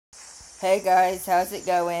Hey guys, how's it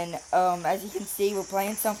going? As you can see, we're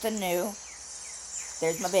playing something new.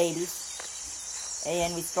 There's my babies.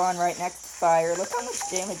 And we spawn right next to fire. Look how much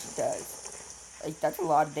damage it does. Like, that's a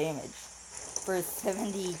lot of damage. For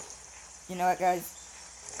 70... You know what, guys?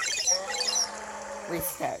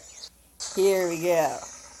 Restart. Here we go.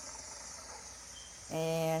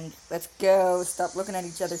 And let's go. Stop looking at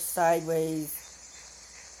each other sideways.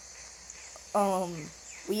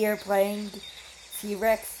 We are playing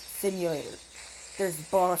Trex Simulator. There's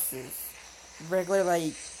bosses. Regular,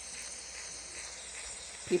 like,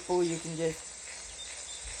 people you can just...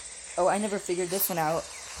 Oh, I never figured this one out.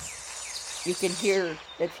 You can hear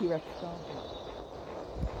the T-Rex stomping.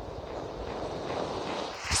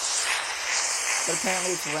 But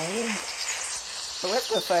apparently it's raining. So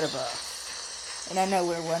let's go fight a boss. And I know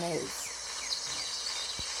where one is.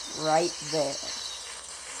 Right there.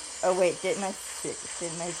 Oh wait, didn't I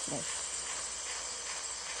finish?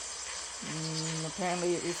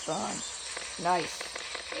 Apparently it respawned. Nice.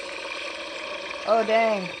 Oh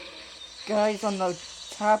dang. Guys, on the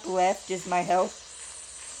top left is my health.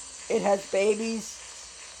 It has babies.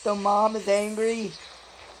 The mom is angry.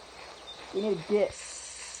 We need to get...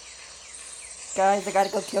 Guys, I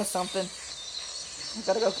gotta go kill something.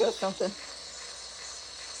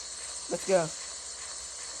 Let's go.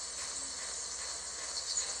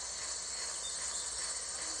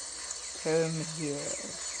 Come here.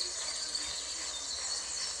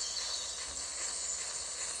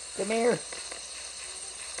 Come here.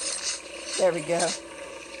 There we go.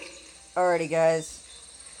 Alrighty, guys.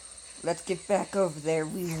 Let's get back over there.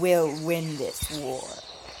 We will win this war.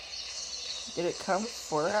 Did it come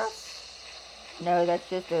for us? No, that's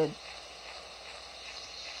just a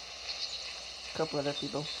couple other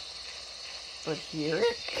people. But here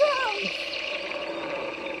it comes!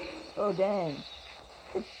 Oh, dang.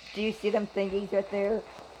 Do you see them thingies right there?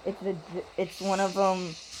 It's one of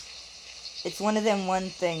them. It's one of them one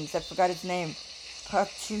things. I forgot its name.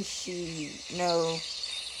 Pachushi. No.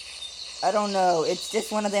 I don't know. It's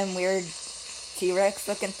just one of them weird T-Rex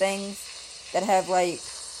looking things that have like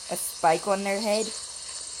a spike on their head.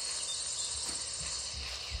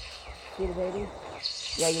 See the baby?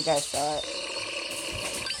 Yeah, you guys saw it.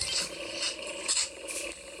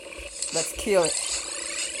 Let's kill it.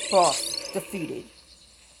 Boss defeated.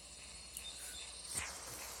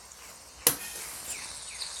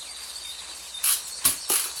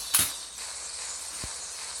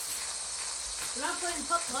 We're not playing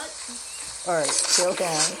putt-putt. Alright, chill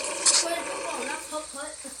down. Playing football, not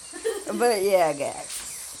putt-putt. But yeah, guys.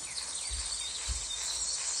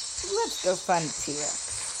 Let's go find the T-Rex.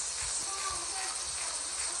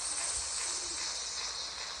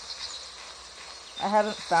 I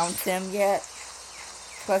haven't found him yet.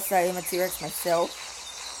 Plus, I am a T-Rex myself.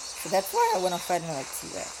 So that's why I want to fight another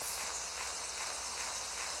T-Rex.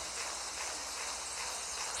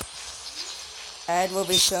 Ad will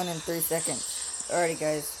be shown in 3 seconds. Alrighty,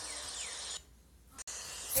 guys.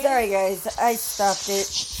 Sorry, guys. I stopped it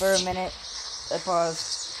for a minute. I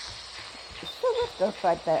paused. So let's go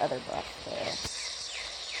fight that other boss there.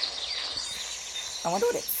 I wonder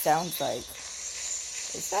what it sounds like.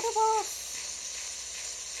 Is that a boss?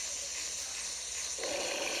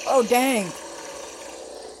 Oh, dang!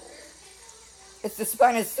 It's the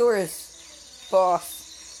Spinosaurus boss.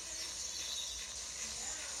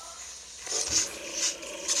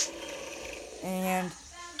 And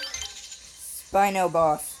Spino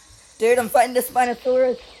boss. Dude, I'm fighting the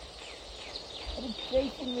Spinosaurus. It's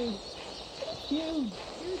chasing me. It's huge.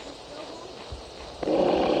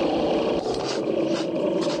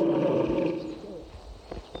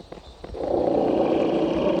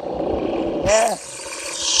 Yeah.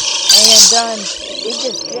 And done. We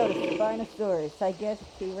just killed a Spinosaurus. I guess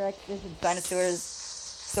T-Rexes and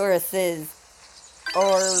Spinosauruses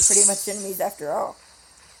are pretty much enemies after all.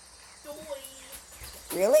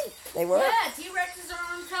 Really? They were? Yeah, T-Rexes are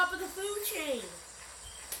on top of the food chain.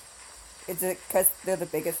 Is it because they're the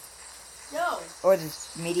biggest? No. Or the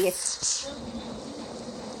meatiest?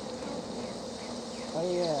 Oh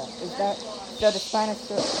yeah. Is that... So the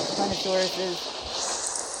Spinosauruses...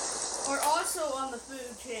 Are also on the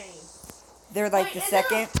food chain. They're like the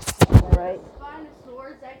second, right?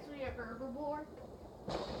 Spinosaurus is actually a herbivore?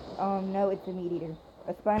 No, it's a meat eater.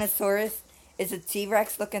 A Spinosaurus is a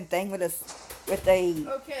T-Rex looking thing with a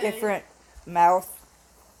different mouth,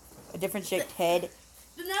 a different shaped head.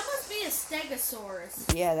 Then that must be a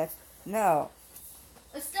Stegosaurus. Yeah, that's... No.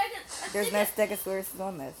 There's no Stegosaurus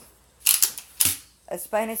on this. A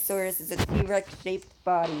Spinosaurus is a T-Rex shaped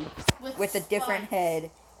body with a different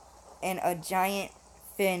head and a giant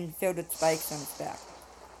fin filled with spikes on its back.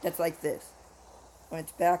 That's like this. on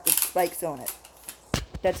its back with spikes on it.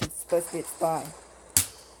 That's supposed to be its spine.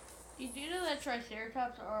 Did you know that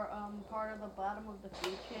Triceratops are part of the bottom of the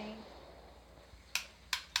food chain?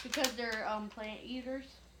 Because they're plant eaters.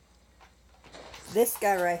 This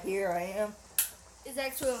guy right here, I am. Is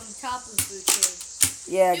actually on the top of the food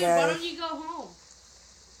chain. Yeah, Dude, guys. why don't you go home?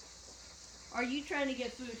 Are you trying to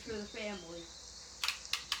get food for the family?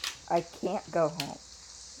 I can't go home.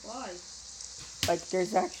 Why? Like,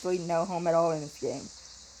 there's actually no home at all in this game.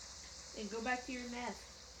 Then go back to your nest.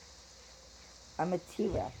 I'm a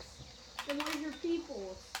T-Rex. Then where's your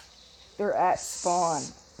people? They're at spawn.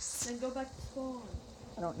 Then go back to spawn.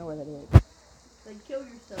 I don't know where that is. Then kill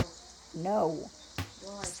yourself. No.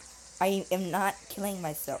 Why? I am not killing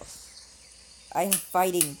myself. I am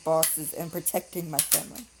fighting bosses and protecting my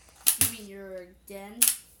family. You mean you're den?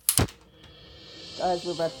 Guys,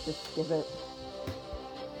 we're about to skip it.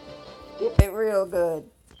 Skip it real good.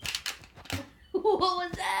 What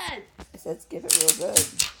was that? I said skip it real good.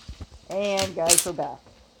 And guys, we're back.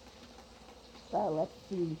 So let's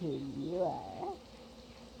see who you are.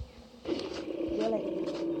 Kill it.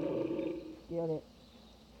 Kill it.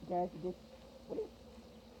 Guys, just what is?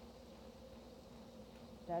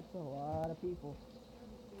 That's a lot of people.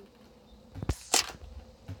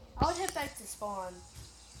 I'll head back to spawn.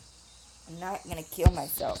 I'm not gonna kill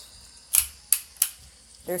myself.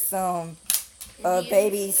 There's some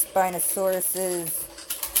baby Spinosauruses,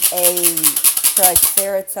 a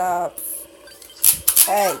Triceratops.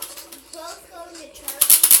 Hey. Both going to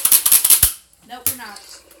church? Nope, we're not.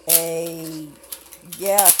 A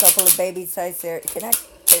couple of baby Triceratops.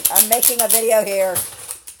 I'm making a video here.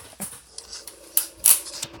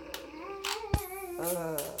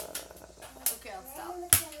 Okay, I'll stop.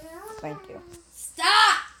 Thank you.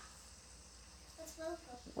 Stop!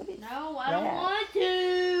 What is No, I don't that? want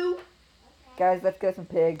to. Guys, let's go some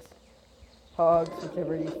pigs. Hogs,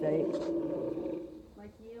 whichever you say.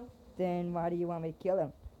 Like you? Then why do you want me to kill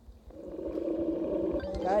them?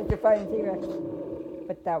 Guys, you're fighting T-Rex.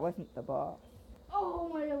 But that wasn't the boss. Oh,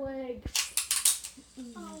 my legs.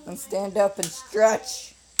 And stand up and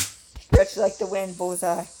stretch. Stretch like the wind,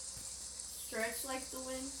 bullseye. Stretch like the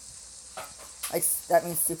wind. That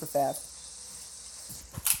means super fast.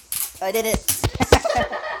 I did it.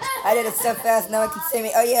 I did it so fast no one can see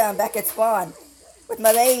me. Oh yeah, I'm back at spawn. With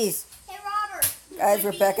my babies. Hey, Robert. Guys,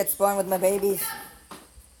 we're back at spawn with my babies.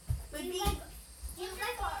 Do you like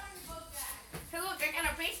Hey, look, I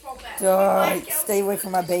got a baseball bat. Die. Stay away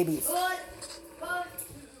from my babies.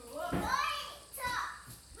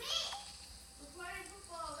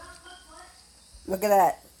 Look at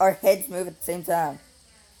that. Our heads move at the same time.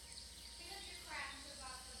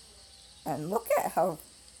 And look at how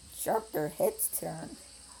sharp their heads turn.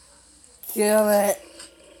 Kill it.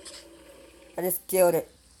 I just killed it.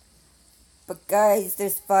 But guys,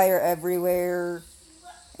 there's fire everywhere.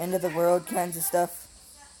 End of the world kinds of stuff.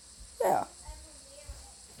 Yeah.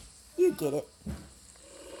 You get it. So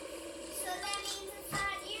that means it's not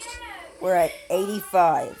you. We're at 85.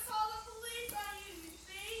 Call the police on you,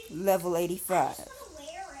 you see? Level 85. I'm just gonna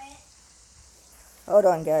wear it. Hold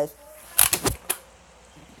on, guys.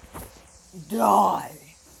 Die.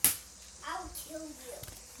 I'll kill you.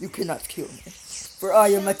 You cannot kill me. For I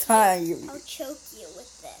am a tiger. I'll choke you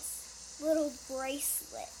with this little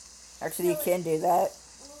bracelet. Actually, you can do that.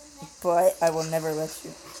 But I will never let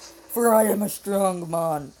you. For I am a strong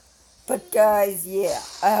man. But guys, yeah.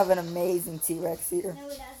 I have an amazing T-Rex here. No, it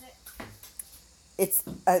doesn't. It's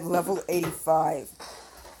at level 85.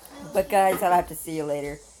 But guys, I'll have to see you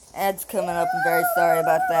later. Ads coming up. I'm very sorry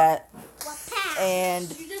about that. What pack? And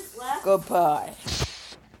You just left. goodbye.